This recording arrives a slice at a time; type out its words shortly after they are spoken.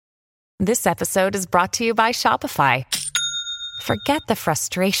This episode is brought to you by Shopify. Forget the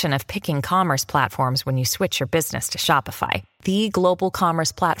frustration of picking commerce platforms when you switch your business to Shopify, the global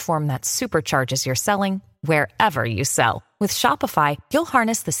commerce platform that supercharges your selling wherever you sell. With Shopify, you'll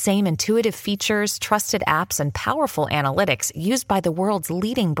harness the same intuitive features, trusted apps, and powerful analytics used by the world's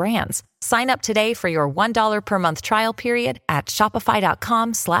leading brands. Sign up today for your $1 per month trial period at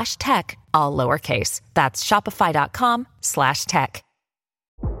shopify.com/tech, all lowercase. That's shopify.com/tech.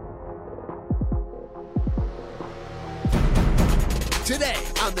 Today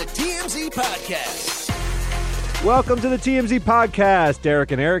on the TMZ Podcast. Welcome to the TMZ Podcast.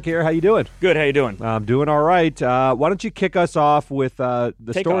 Derek and Eric here. How you doing? Good. How you doing? I'm doing all right. Why don't you kick us off with the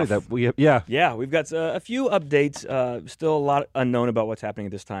story off. that we have? Yeah, we've got a few updates. Still a lot unknown about what's happening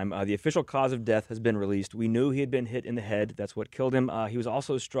at this time. The official cause of death has been released. We knew he had been hit in the head. That's what killed him. He was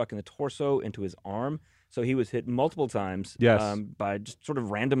also struck in the torso, into his arm. So he was hit multiple times by just sort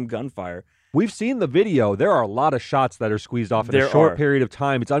of random gunfire. We've seen the video. There are a lot of shots that are squeezed off in a short period of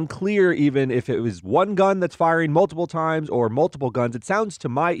time. It's unclear even if it was one gun that's firing multiple times or multiple guns. It sounds to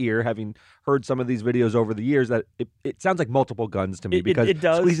my ear, having heard some of these videos over the years, that it sounds like multiple guns to me because it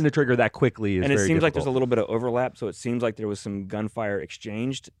does. Squeezing the trigger that quickly is and it very seems difficult. like there's a little bit of overlap, so it seems like there was some gunfire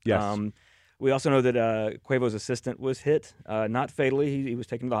exchanged. Yes. We also know that Quavo's assistant was hit, not fatally. He was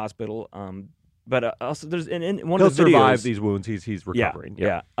taken to the hospital. But also, there's in one He'll of the videos, survive these wounds. He's recovering.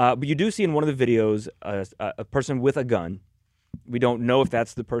 Yeah. But you do see in one of the videos a person with a gun. We don't know if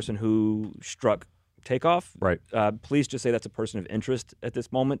that's the person who struck Takeoff. Right. Police just say that's a person of interest at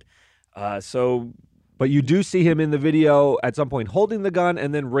this moment. But you do see him in the video at some point holding the gun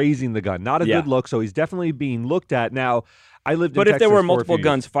and then raising the gun. Not a good look. So he's definitely being looked at. Now, I lived in But Texas if there were for multiple a few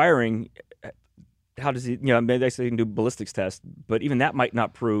guns firing, how does he? Maybe they say he can do ballistics test, but even that might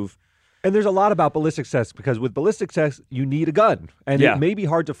not prove. And there's a lot about ballistics tests because with ballistics tests, you need a gun. And it may be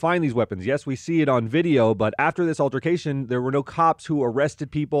hard to find these weapons. Yes, we see it on video, but after this altercation, there were no cops who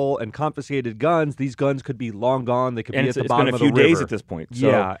arrested people and confiscated guns. These guns could be long gone. They could be at the bottom of the river. It's been a few days at this point. So.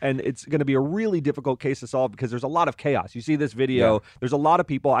 Yeah, and it's going to be a really difficult case to solve because there's a lot of chaos. You see this video. There's a lot of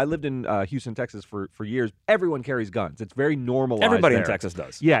people. I lived in Houston, Texas for years. Everyone carries guns. It's very normalized. Everybody there. in Texas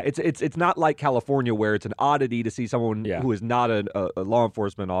does. Yeah, it's not like California where it's an oddity to see someone who is not a law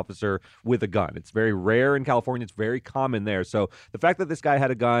enforcement officer with a gun. It's very rare in California. It's very common there. So the fact that this guy had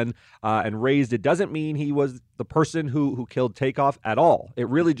a gun and raised it doesn't mean he was the person who killed Takeoff at all. It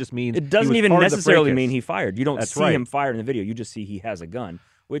really just means it doesn't even necessarily mean he fired. You don't see him fire in the video. You just see he has a gun,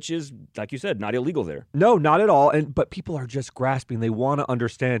 which is, like you said, not illegal there. No, not at all. But people are just grasping. They want to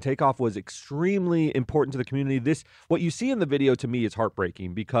understand. Takeoff was extremely important to the community. What you see in the video to me is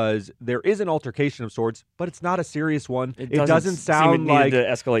heartbreaking because there is an altercation of sorts, but it's not a serious one. It doesn't sound like to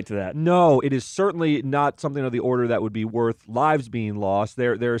escalate to that. No, it is certainly not something of the order that would be worth lives being lost.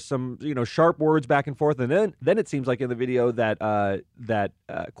 There's some sharp words back and forth, and then it seems like in the video that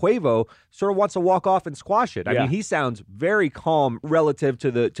Quavo sort of wants to walk off and squash it. I mean, he sounds very calm relative to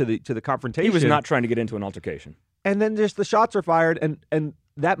the confrontation. He was not trying to get into an altercation. And then just the shots are fired, and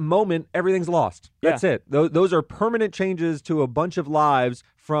that moment, everything's lost. That's it. Those are permanent changes to a bunch of lives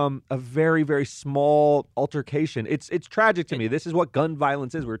from a very, very small altercation. It's tragic to me. This is what gun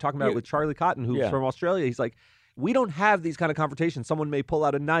violence is. We were talking about it with Charlie Cotton, who's from Australia. He's like, we don't have these kind of confrontations. Someone may pull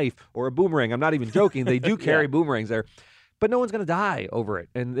out a knife or a boomerang. I'm not even joking. They do carry boomerangs there. But no one's going to die over it.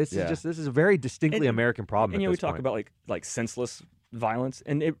 And this is a very distinctly American problem. And we talk about like senseless violence,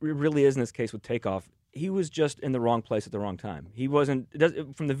 and it really is in this case with Takeoff. He was just in the wrong place at the wrong time. He wasn't.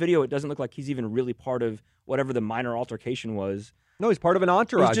 From the video, it doesn't look like he's even really part of whatever the minor altercation was. No, he's part of an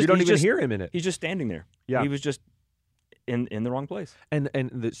entourage. You don't even hear him in it. He's just standing there. Yeah, he was just in the wrong place. And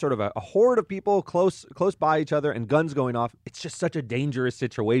the sort of a horde of people close by each other and guns going off. It's just such a dangerous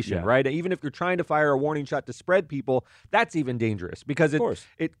situation, right? Even if you're trying to fire a warning shot to spread people, that's even dangerous because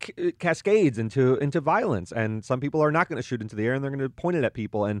it cascades into violence. And some people are not going to shoot into the air and they're going to point it at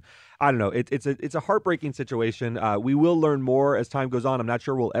people. And I don't know. It's a heartbreaking situation. We will learn more as time goes on. I'm not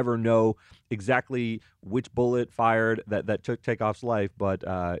sure we'll ever know exactly which bullet fired that took Takeoff's life, but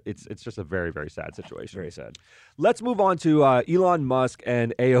it's just a very, very sad situation. Very sad. Let's move on to Elon Musk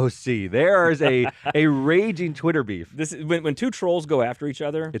and AOC. There is a raging Twitter beef. This is, when two trolls go after each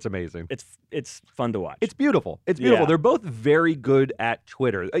other. It's amazing. It's fun to watch. It's beautiful. It's beautiful. Yeah. They're both very good at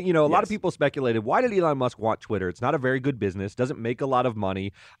Twitter. A lot of people speculated, why did Elon Musk want Twitter? It's not a very good business. Doesn't make a lot of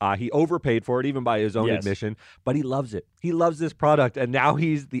money. He overpaid for it, even by his own admission. But he loves it. He loves this product, and now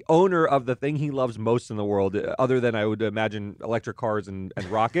he's the owner of the thing he loves most in the world, other than I would imagine electric cars and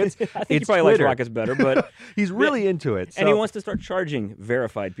rockets. I think he probably likes rockets better, but he's really into it. And he wants to start charging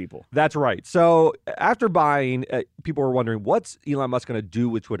verified people. That's right. So after buying, people were wondering, what's Elon Musk going to do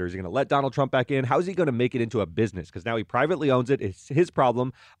with Twitter? Is he going to let Donald Trump back in? How is he going to make it into a business? Because now he privately owns it. It's his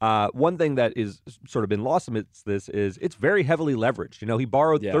problem. One thing that is sort of been lost amidst this is it's very heavily leveraged. You know, he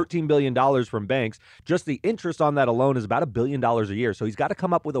borrowed $13 billion from banks. Just the interest on that alone is about $1 billion a year. So he's got to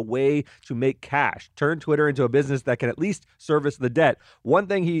come up with a way to make cash, turn Twitter into a business that can at least service the debt. One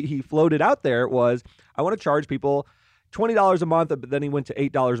thing he floated out there was, I want to charge people $20 a month, but then he went to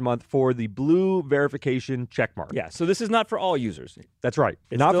 $8 a month for the blue verification check mark. Yeah, so this is not for all users. That's right.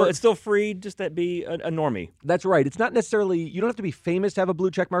 It's still free, just to be a normie. That's right. It's not necessarily, you don't have to be famous to have a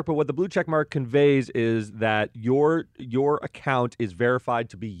blue check mark, but what the blue check mark conveys is that your account is verified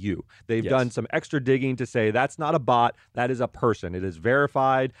to be you. They've done some extra digging to say that's not a bot, that is a person. It is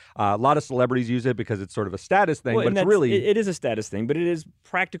verified. A lot of celebrities use it because it's sort of a status thing, but it's really... It is a status thing, but it is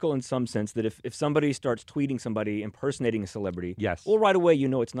practical in some sense that if somebody starts tweeting somebody impersonating a celebrity, well, right away you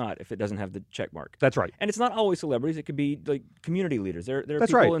know it's not if it doesn't have the check mark. That's right. And it's not always celebrities. It could be like community leaders. There are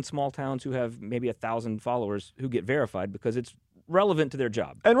people in small towns who have maybe 1,000 followers who get verified because it's relevant to their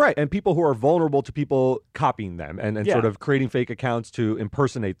job. And people who are vulnerable to people copying them and sort of creating fake accounts to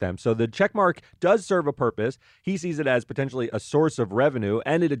impersonate them. So the checkmark does serve a purpose. He sees it as potentially a source of revenue,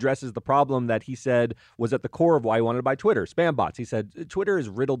 and it addresses the problem that he said was at the core of why he wanted to buy Twitter, spam bots. He said Twitter is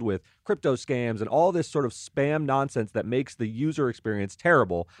riddled with crypto scams and all this sort of spam nonsense that makes the user experience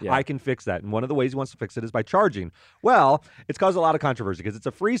terrible. I can fix that. And one of the ways he wants to fix it is by charging. Well, it's caused a lot of controversy because it's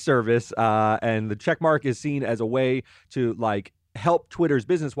a free service, and the checkmark is seen as a way to help Twitter's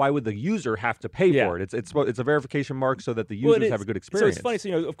business. Why would the user have to pay for it? It's a verification mark so that the users have a good experience. So it's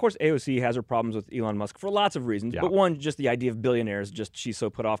funny. So, of course, AOC has her problems with Elon Musk for lots of reasons. But one, just the idea of billionaires, she's so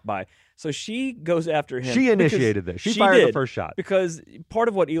put off by. So she goes after him. She initiated this. She fired the first shot. Because part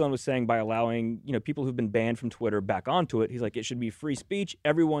of what Elon was saying by allowing people who've been banned from Twitter back onto it, he's like, it should be free speech.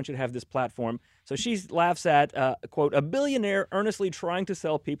 Everyone should have this platform. So she laughs at, quote, a billionaire earnestly trying to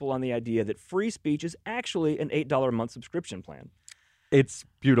sell people on the idea that free speech is actually an $8 a month subscription plan. It's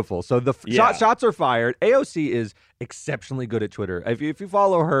beautiful. So the shots are fired. AOC is exceptionally good at Twitter. If you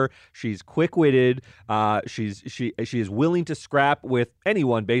follow her, she's quick-witted. She is willing to scrap with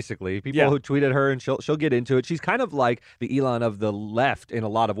anyone, basically. People who tweet at her, and she'll get into it. She's kind of like the Elon of the left in a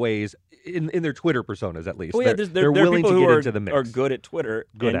lot of ways, in their Twitter personas at least. Well, they're willing to get into the mix. Are good at Twitter.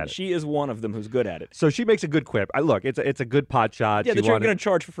 Good at it. She is one of them who's good at it. So she makes a good quip. Look, it's a good pot shot. Yeah, you're going to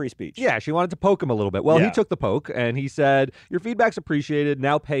charge for free speech. Yeah, she wanted to poke him a little bit. Well, he took the poke, and he said, your feedback's appreciated.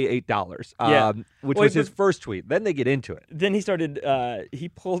 Now pay $8, which was his first tweet. Then they get into it. Then he started, he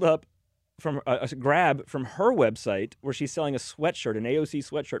pulled up from a grab from her website where she's selling a sweatshirt, an AOC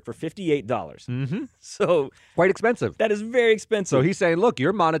sweatshirt for $58. Mm-hmm. So quite expensive. That is very expensive. So he's saying, look,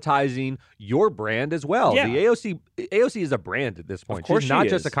 you're monetizing your brand as well. Yeah. The AOC is a brand at this point. Of course she's not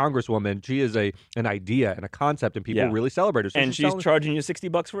just a congresswoman. She is an idea and a concept, and people really celebrate her. So and she's charging you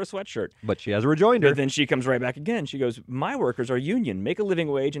 $60 for a sweatshirt. But she has a rejoinder. But then she comes right back again. She goes, my workers are union, make a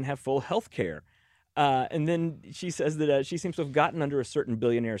living wage, and have full health care. And then she says that she seems to have gotten under a certain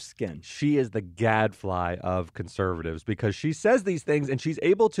billionaire's skin. She is the gadfly of conservatives because she says these things and she's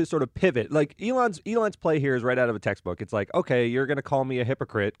able to sort of pivot. Like Elon's play here is right out of a textbook. It's like, okay, you're going to call me a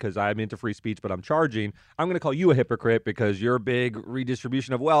hypocrite because I'm into free speech, but I'm charging. I'm going to call you a hypocrite because you're a big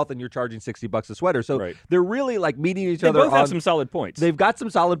redistribution of wealth and you're charging $60 a sweater. So they're really like meeting each other. They both have some solid points. They've got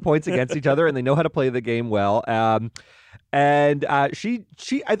some solid points against each other and they know how to play the game well. And she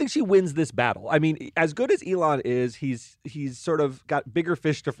I think she wins this battle. I mean, as good as Elon is, he's sort of got bigger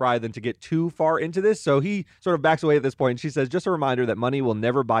fish to fry than to get too far into this. So he sort of backs away at this point. And she says, just a reminder that money will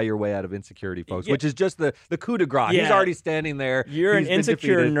never buy your way out of insecurity, folks, which is just the coup de grace. He's already standing there. You're an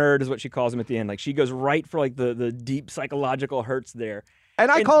insecure nerd is what she calls him at the end. Like she goes right for like the deep psychological hurts there. And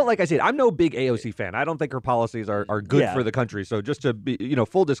I call it, like I said, I'm no big AOC fan. I don't think her policies are good for the country. So just to be,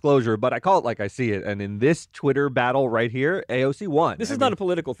 full disclosure, but I call it like I see it. And in this Twitter battle right here, AOC won. This is not a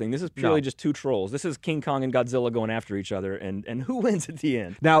political thing. This is purely just two trolls. This is King Kong and Godzilla going after each other. And who wins at the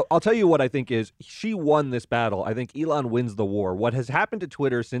end? Now, I'll tell you what I think is she won this battle. I think Elon wins the war. What has happened to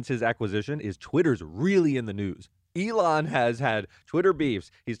Twitter since his acquisition is Twitter's really in the news. Elon has had Twitter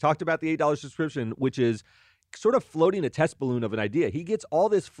beefs. He's talked about the $8 subscription, which is sort of floating a test balloon of an idea. He gets all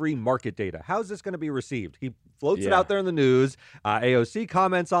this free market data. How's this going to be received? He floats it out there in the news. AOC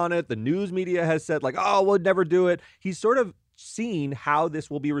comments on it. The news media has said like, oh, we'll never do it. He's sort of seen how this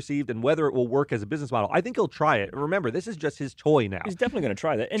will be received and whether it will work as a business model. I think he'll try it. Remember, this is just his toy now. He's definitely going to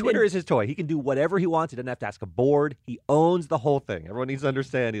try that. And Twitter is his toy. He can do whatever he wants. He doesn't have to ask a board. He owns the whole thing. Everyone needs to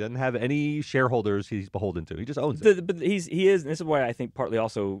understand he doesn't have any shareholders he's beholden to. He just owns it. But he is, and this is why I think partly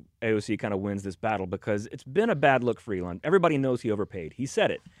also AOC kind of wins this battle, because it's been a bad look for Elon. Everybody knows he overpaid. He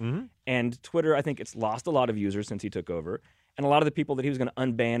said it. Mm-hmm. And Twitter, I think it's lost a lot of users since he took over. And a lot of the people that he was going to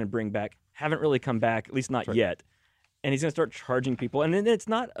unban and bring back haven't really come back, at least not yet. And he's going to start charging people. And then it's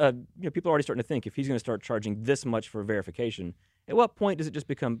not, people are already starting to think if he's going to start charging this much for verification, at what point does it just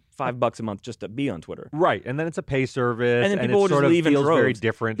become $5 a month just to be on Twitter? Right, and then it's a pay service, and then people it will sort just of leave in feels very droves.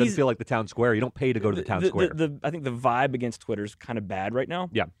 different. It doesn't feel like the town square. You don't pay to go to the town square. I think the vibe against Twitter is kind of bad right now.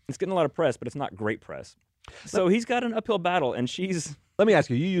 Yeah. It's getting a lot of press, but it's not great press. So he's got an uphill battle, and she's... Let me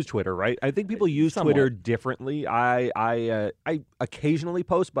ask you, you use Twitter, right? I think people use Somewhat. Twitter differently. I occasionally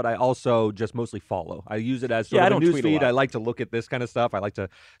post, but I also just mostly follow. I use it as sort of a news feed. I like to look at this kind of stuff. I like to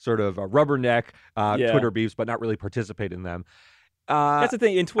sort of rubberneck Twitter beefs, but not really participate in them. That's the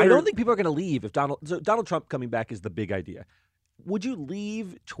thing. In Twitter, I don't think people are going to leave if Donald Trump coming back is the big idea. Would you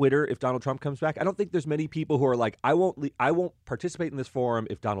leave Twitter if Donald Trump comes back? I don't think there's many people who are like, I won't participate in this forum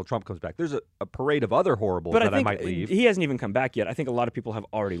if Donald Trump comes back. There's a parade of other horribles that I might leave. He hasn't even come back yet. I think a lot of people have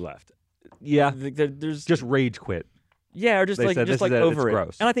already left. Yeah, there's just rage quit. Yeah, or just over it.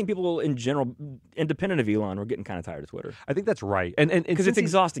 Gross. And I think people in general, independent of Elon, are getting kind of tired of Twitter. I think that's right. And because it's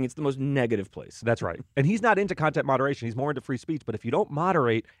exhausting. It's the most negative place. That's right. And he's not into content moderation. He's more into free speech. But if you don't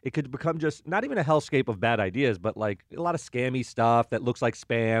moderate, it could become just not even a hellscape of bad ideas, but like a lot of scammy stuff that looks like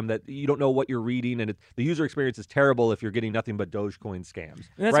spam, that you don't know what you're reading. And the user experience is terrible if you're getting nothing but Dogecoin scams.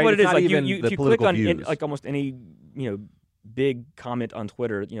 And that's right? what it it's is. Not like even if you click on like almost any, big comment on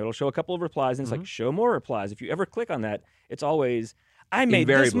Twitter, it'll show a couple of replies, and it's like, show more replies. If you ever click on that, it's always, I made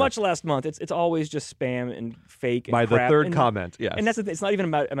this much last month. It's always just spam and fake and by crap. The third comment, yes. And that's the thing. It's not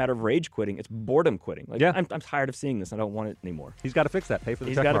even a matter of rage quitting. It's boredom quitting. Like, yeah. I'm tired of seeing this. I don't want it anymore. He's got to fix that. Pay for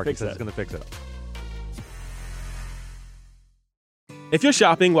the check mark. He says he's going to fix it. If you're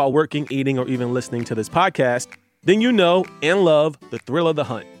shopping while working, eating, or even listening to this podcast, then you know and love the thrill of the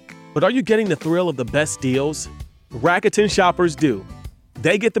hunt. But are you getting the thrill of the best deals? Rakuten shoppers do.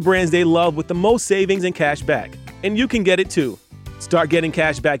 They get the brands they love with the most savings and cash back. And you can get it too. Start getting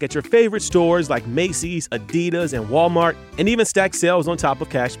cash back at your favorite stores like Macy's, Adidas, and Walmart, and even stack sales on top of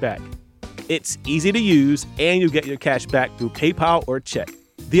cash back. It's easy to use, and you get your cash back through PayPal or check.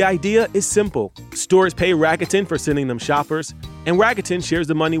 The idea is simple. Stores pay Rakuten for sending them shoppers, and Rakuten shares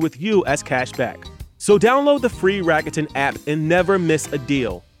the money with you as cash back. So download the free Rakuten app and never miss a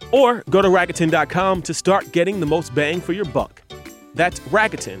deal. Or go to Rakuten.com to start getting the most bang for your buck. That's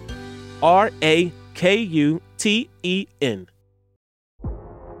Rakuten. RAKUTEN.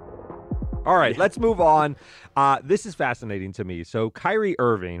 All right, let's move on. This is fascinating to me. So Kyrie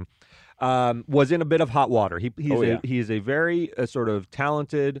Irving was in a bit of hot water. He is a very sort of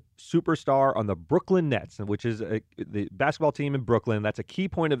talented superstar on the Brooklyn Nets, which is the basketball team in Brooklyn. That's a key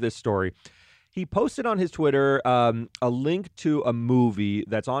point of this story. He posted on his Twitter a link to a movie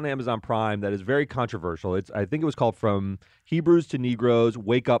that's on Amazon Prime that is very controversial. I think it was called From Hebrews to Negroes,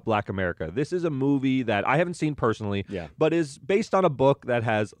 Wake Up Black America. This is a movie that I haven't seen personally, but is based on a book that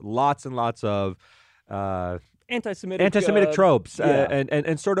has lots and lots of anti-Semitic tropes,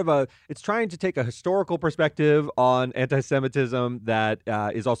 and sort of it's trying to take a historical perspective on anti-Semitism that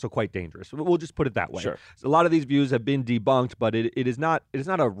is also quite dangerous. We'll just put it that way. Sure. So a lot of these views have been debunked, but it is not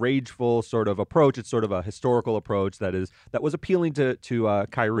a rageful sort of approach. It's sort of a historical approach that was appealing to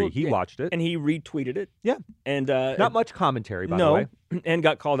Kyrie. He watched it and he retweeted it. Yeah, and not much commentary by the way. And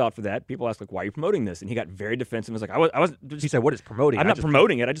got called out for that. People asked, like, why are you promoting this? And he got very defensive. He was like, I was. He said, what is promoting? I'm not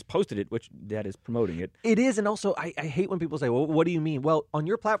promoting it. I just posted it, which that is promoting it. It is. And also, I hate when people say, well, what do you mean? Well, on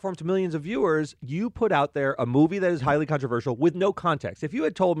your platform to millions of viewers, you put out there a movie that is highly controversial with no context. If you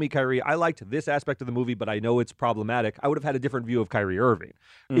had told me, Kyrie, I liked this aspect of the movie, but I know it's problematic, I would have had a different view of Kyrie Irving.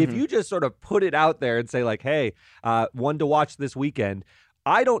 Mm-hmm. If you just sort of put it out there and say, like, hey, one to watch this weekend,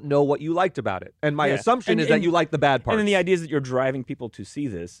 I don't know what you liked about it. And my assumption is that you like the bad parts. And then the idea is that you're driving people to see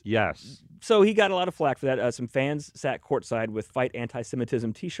this. Yes. So he got a lot of flack for that. Some fans sat courtside with Fight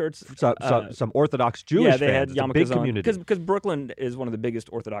Anti-Semitism T-shirts. Some Orthodox Jewish fans. Yeah, they had yarmulkes big community. Because Brooklyn is one of the biggest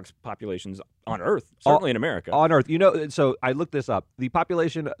Orthodox populations on Earth, certainly in America. On Earth. So I looked this up. The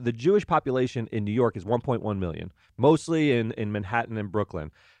Jewish population in New York is 1.1 million, mostly in Manhattan and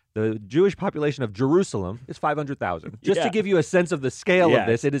Brooklyn. The Jewish population of Jerusalem is 500,000. Just to give you a sense of the scale of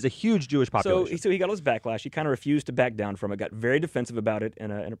this, it is a huge Jewish population. So he got all this backlash. He kind of refused to back down from it, got very defensive about it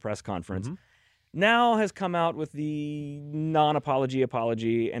in a press conference. Mm-hmm. Now has come out with the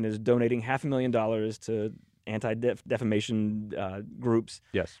non-apology, and is donating $500,000 to anti-defamation groups.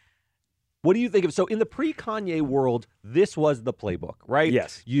 Yes. What do you think of, so in the pre-Kanye world, this was the playbook, right?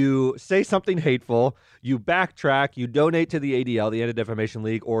 Yes. You say something hateful, you backtrack, you donate to the ADL, the Anti-Defamation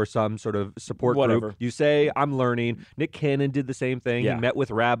League, or some sort of support group. You say, I'm learning. Nick Cannon did the same thing. Yeah. He met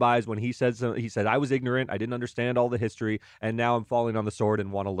with rabbis when he said, I was ignorant, I didn't understand all the history, and now I'm falling on the sword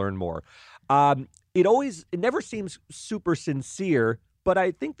and want to learn more. It never seems super sincere, but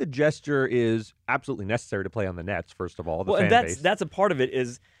I think the gesture is absolutely necessary to play on the Nets, first of all, the fan base. That's a part of it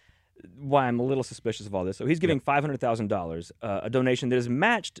is why I'm a little suspicious of all this. So he's giving $500,000, a donation that is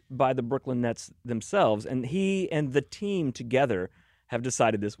matched by the Brooklyn Nets themselves, and he and the team together have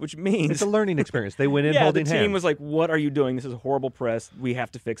decided this, which means it's a learning experience. They went in holding hands. The team was like, "What are you doing? This is horrible press. We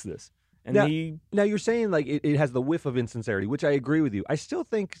have to fix this." And now you're saying like it has the whiff of insincerity, which I agree with you. I still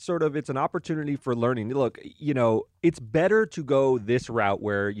think sort of it's an opportunity for learning. Look, it's better to go this route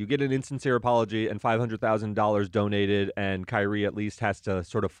where you get an insincere apology and $500,000 donated, and Kyrie at least has to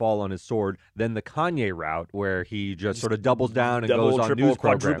sort of fall on his sword, than the Kanye route where he just sort of doubles down and goes on news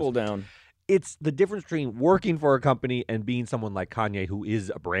programs. Quadruple down. It's the difference between working for a company and being someone like Kanye, who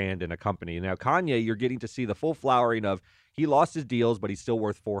is a brand and a company. Now, Kanye, you're getting to see the full flowering of, he lost his deals, but he's still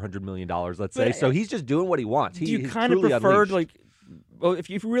worth $400 million, let's say. So he's just doing what he wants. Do you kind of prefer, if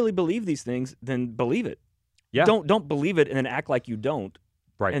you really believe these things, then believe it. Yeah. Don't believe it and then act like you don't.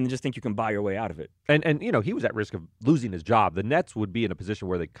 Right. And just think you can buy your way out of it. And he was at risk of losing his job. The Nets would be in a position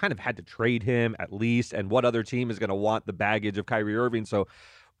where they kind of had to trade him at least. And what other team is going to want the baggage of Kyrie Irving? So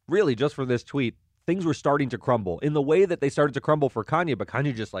really, just for this tweet, things were starting to crumble in the way that they started to crumble for Kanye, but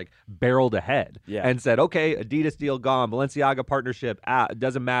Kanye just barreled ahead and said, okay, Adidas deal gone, Balenciaga partnership, it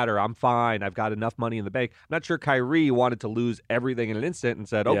doesn't matter, I'm fine, I've got enough money in the bank. I'm not sure Kyrie wanted to lose everything in an instant and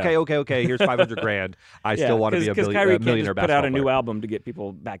said, okay, here's $500,000. I still want to be a millionaire can't just put out a new player. album to get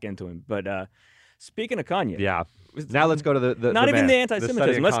people back into him. But speaking of Kanye, now let's go to the not even the man,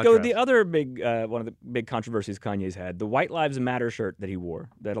 anti-Semitism. Let's go to the other one of the big controversies Kanye's had: the White Lives Matter shirt that he wore.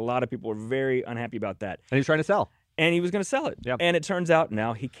 That a lot of people were very unhappy about that. And he's trying to sell. And he was going to sell it. Yeah. And it turns out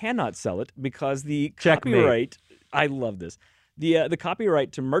now he cannot sell it because the copyright. I love this. The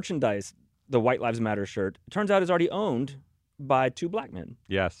copyright to merchandise the White Lives Matter shirt, turns out, is already owned by two black men.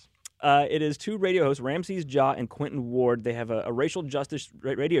 Yes. It is two radio hosts, Ramses Ja and Quentin Ward. They have a racial justice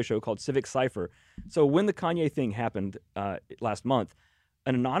radio show called Civic Cypher. So when the Kanye thing happened last month,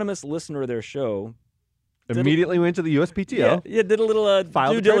 an anonymous listener of their show immediately went to the USPTO. Yeah, did a little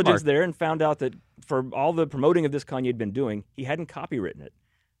due diligence there and found out that for all the promoting of this Kanye had been doing, he hadn't copywritten it.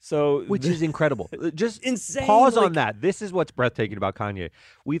 So which is incredible. Just insane. Pause on that. This is what's breathtaking about Kanye.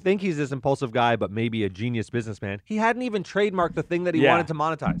 We think he's this impulsive guy, but maybe a genius businessman. He hadn't even trademarked the thing that he wanted to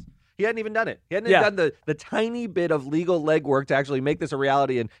monetize. He hadn't even done it. He hadn't done the tiny bit of legal legwork to actually make this a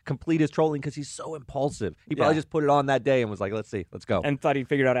reality and complete his trolling because he's so impulsive. He probably just put it on that day and was like, let's see, let's go. And thought he'd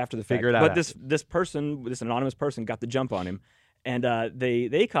figure it out after the fact. But this anonymous person got the jump on him, and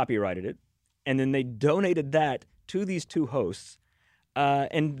they copyrighted it, and then they donated that to these two hosts,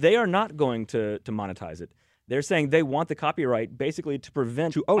 and they are not going to monetize it. They're saying they want the copyright basically to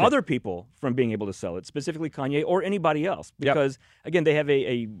prevent other people from being able to sell it, specifically Kanye or anybody else. Because, again, they have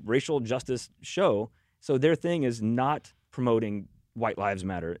a racial justice show, so their thing is not promoting White Lives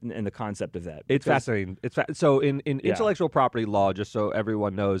Matter and the concept of that. It's fascinating. So in intellectual property law, just so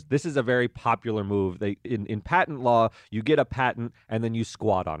everyone knows, this is a very popular move. In patent law, you get a patent and then you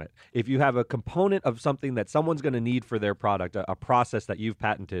squat on it. If you have a component of something that someone's going to need for their product, a process that you've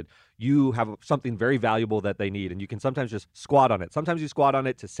patented, you have something very valuable that they need, and you can sometimes just squat on it. Sometimes you squat on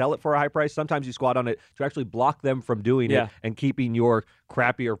it to sell it for a high price. Sometimes you squat on it to actually block them from doing it and keeping your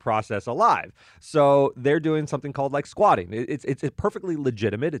crappier process alive. So they're doing something called squatting. It's perfectly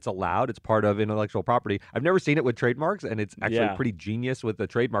legitimate. It's allowed. It's part of intellectual property. I've never seen it with trademarks, and it's actually pretty genius with the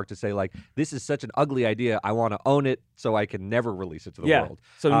trademark to say, this is such an ugly idea. I want to own it so I can never release it to the world.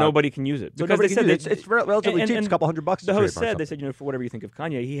 So nobody can use it. So nobody can use it. It's relatively cheap. It's a couple $100. The host said, they said, for whatever you think of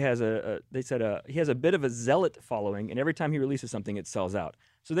Kanye, he has he has a bit of a zealot following, and every time he releases something, it sells out.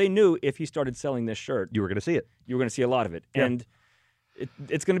 So they knew if he started selling this shirt, you were going to see it. You were going to see a lot of it. Yeah. And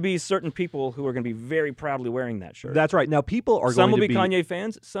it's going to be certain people who are going to be very proudly wearing that shirt. That's right. Now, people are some going will to be Kanye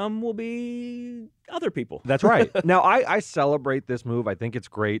fans. Some will be other people. That's right. Now, I celebrate this move. I think it's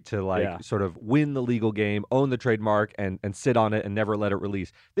great to sort of win the legal game, own the trademark, and sit on it and never let it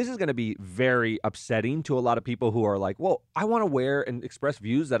release. This is going to be very upsetting to a lot of people who are like, well, I want to wear and express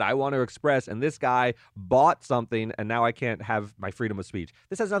views that I want to express, and this guy bought something, and now I can't have my freedom of speech.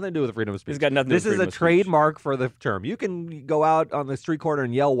 This has nothing to do with freedom of speech. It's got nothing This to do with is a trademark for the term. You can go out on the street street corner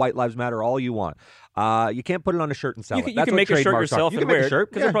and yell "White Lives Matter" all you want. You can't put it on a shirt and sell it. You can make a shirt yourself and wear it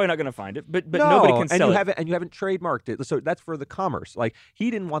because they're probably not going to find it. But nobody can sell it. And you haven't trademarked it. So that's for the commerce. Like,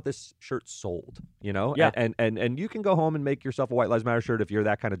 he didn't want this shirt sold, you know? Yeah. And you can go home and make yourself a White Lives Matter shirt if you're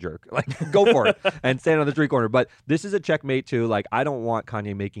that kind of jerk. Like, go for it and stand on the street corner. But this is a checkmate too. Like, I don't want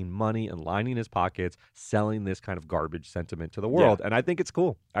Kanye making money and lining his pockets, selling this kind of garbage sentiment to the world. Yeah. And I think it's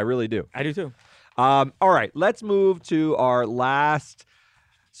cool. I really do. I do too. All right, let's move to our last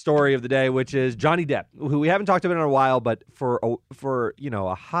story of the day, which is Johnny Depp, who we haven't talked about in a while, but for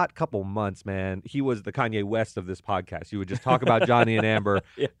a hot couple months, man, he was the Kanye West of this podcast. You would just talk about Johnny and Amber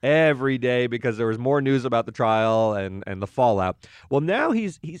every day because there was more news about the trial and the fallout. Well, now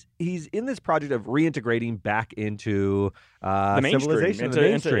he's in this project of reintegrating back into the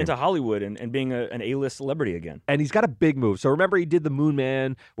civilization, into Hollywood and being an A-list celebrity again. And he's got a big move. So remember, he did the Moon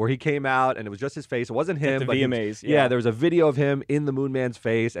Man where he came out and it was just his face. It wasn't him. At but the VMAs. There was a video of him in the Moon Man's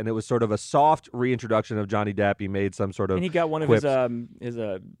face, and it was sort of a soft reintroduction of Johnny Depp. He made some sort of and he got one quips. of his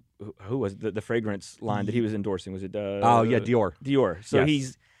who was the fragrance line that he was endorsing? Was it Dior. Dior. So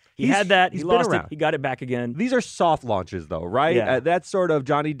yes. he had that. He lost around. it. He got it back again. These are soft launches, though, right? Yeah. That's sort of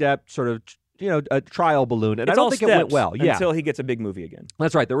Johnny Depp, sort of a trial balloon, and It's I don't all think it went steps well. Yeah, until he gets a big movie again.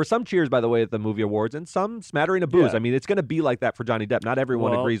 that's right. There were some cheers, by the way, at the movie awards, and some smattering of boos. Yeah. I mean, it's going to be like that for Johnny Depp. Not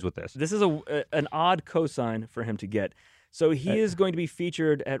everyone agrees with this. This is an odd cosign for him to get. So he is going to be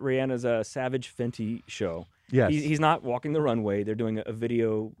featured at Rihanna's Savage Fenty show. Yes. He's not walking the runway. They're doing a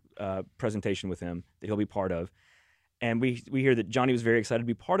video presentation with him that he'll be part of. And we hear that Johnny was very excited to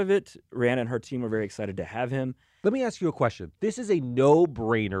be part of it. Rihanna and her team were very excited to have him. Let me ask you a question. This is a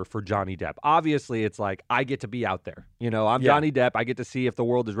no-brainer for Johnny Depp. Obviously, it's like, I get to be out there. I'm Johnny Depp. I get to see if the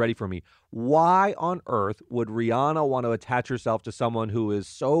world is ready for me. Why on earth would Rihanna want to attach herself to someone who is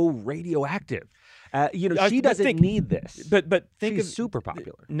so radioactive? She doesn't need this. But she's super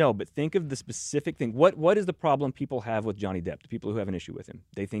popular. No, but think of the specific thing. What is the problem people have with Johnny Depp? The people who have an issue with him.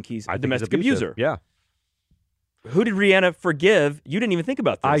 They think he's a domestic abuser. Yeah. Who did Rihanna forgive? You didn't even think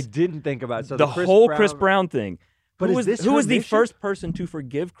about this. I didn't think about it. So Chris Brown thing. But who was the mission? first person to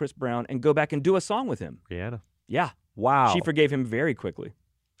forgive Chris Brown and go back and do a song with him? Rihanna. Yeah. Wow. She forgave him very quickly.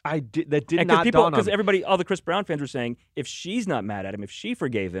 That did not dawn on me. Because everybody, all the Chris Brown fans were saying, if she's not mad at him, if she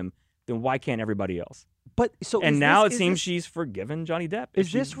forgave him, then why can't everybody else? But so and now it seems she's forgiven Johnny Depp.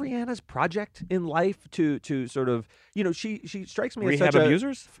 Is this Rihanna's project in life to sort of she strikes me as rehab such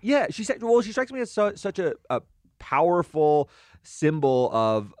abusers? She strikes me as such a powerful symbol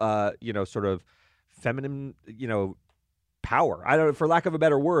of sort of feminine power. I don't, for lack of a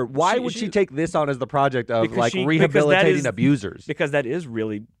better word. Why would she take this on as the project of rehabilitating abusers? Because that is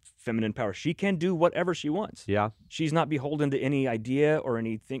really feminine power. She can do whatever she wants. Yeah. She's not beholden to any idea or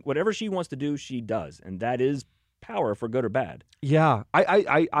anything. Whatever she wants to do, she does. And that is power, for good or bad. Yeah.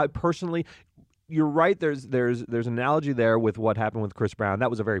 I personally, you're right. There's an analogy there with what happened with Chris Brown.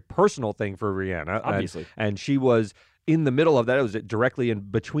 That was a very personal thing for Rihanna. Obviously. And she was in the middle of that. It was directly in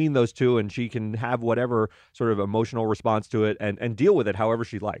between those two, and she can have whatever sort of emotional response to it and deal with it however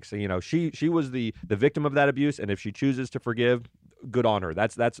she likes. She was the victim of that abuse, and if she chooses to forgive, good on her.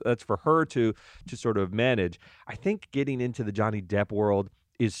 That's for her to sort of manage. I think getting into the Johnny Depp world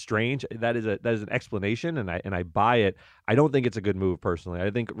is strange. That is an explanation, and I buy it. I don't think it's a good move personally.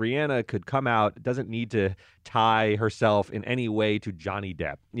 I think Rihanna could come out, doesn't need to tie herself in any way to Johnny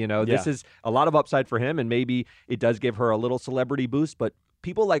Depp. This is a lot of upside for him, and maybe it does give her a little celebrity boost, but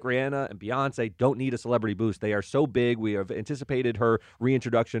people like Rihanna and Beyonce don't need a celebrity boost. They are so big. We have anticipated her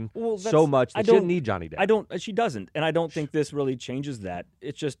reintroduction so much that she doesn't need Johnny Depp. She doesn't, and I don't think this really changes that.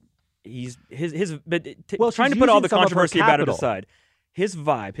 It's just Well, trying to put all the controversy about it aside. His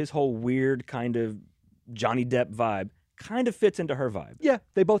vibe, his whole weird kind of Johnny Depp vibe, kind of fits into her vibe. Yeah,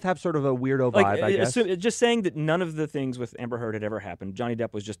 they both have sort of a weirdo vibe, I guess. Just saying that none of the things with Amber Heard had ever happened. Johnny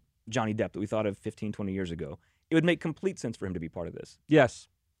Depp was just Johnny Depp that we thought of 15, 20 years ago. It would make complete sense for him to be part of this. Yes.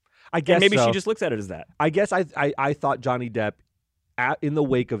 I guess and maybe so. she just looks at it as that. I guess I thought Johnny Depp, in the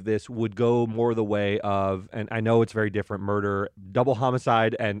wake of this, would go more the way of, and I know it's very different, murder, double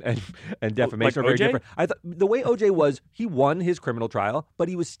homicide, and defamation are very different. I thought the way OJ was, he won his criminal trial, but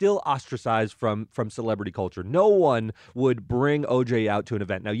he was still ostracized from celebrity culture. No one would bring OJ out to an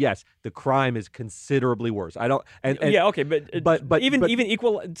event. Now, yes, the crime is considerably worse. I don't, but even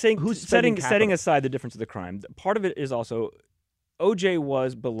equal, setting aside the difference of the crime, part of it is also, OJ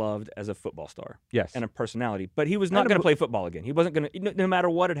was beloved as a football star, yes, and a personality, but he was not going to play football again. He wasn't going to, no matter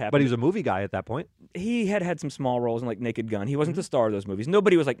what had happened. But he was a movie guy at that point. He had some small roles in like Naked Gun. He wasn't the star of those movies.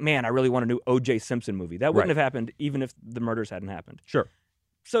 Nobody was like, man, I really want a new OJ Simpson movie. That wouldn't have happened even if the murders hadn't happened. Sure.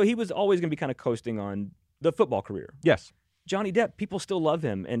 So he was always going to be kind of coasting on the football career. Yes. Johnny Depp. People still love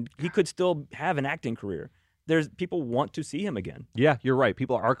him, and he could still have an acting career. People want to see him again. Yeah, you're right.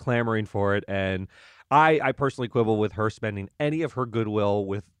 People are clamoring for it, and I personally quibble with her spending any of her goodwill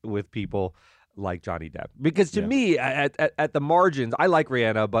with people like Johnny Depp, because to me, at the margins, I like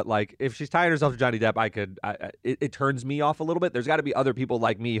Rihanna, but like if she's tying herself to Johnny Depp, it turns me off a little bit. There's got to be other people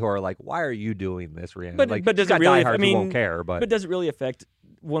like me who are like, why are you doing this, Rihanna? But does it really? Who won't care, but does it really affect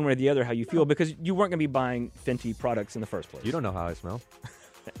one way or the other how you feel? Because you weren't going to be buying Fenty products in the first place. You don't know how I smell.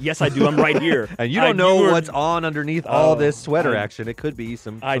 Yes, I do. I'm right here. And you don't know what's on underneath all this sweater action. It could be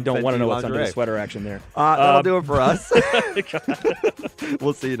some I don't want to know what's lingerie. under the sweater action there. That'll do it for us.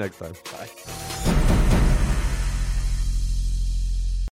 We'll see you next time. Bye.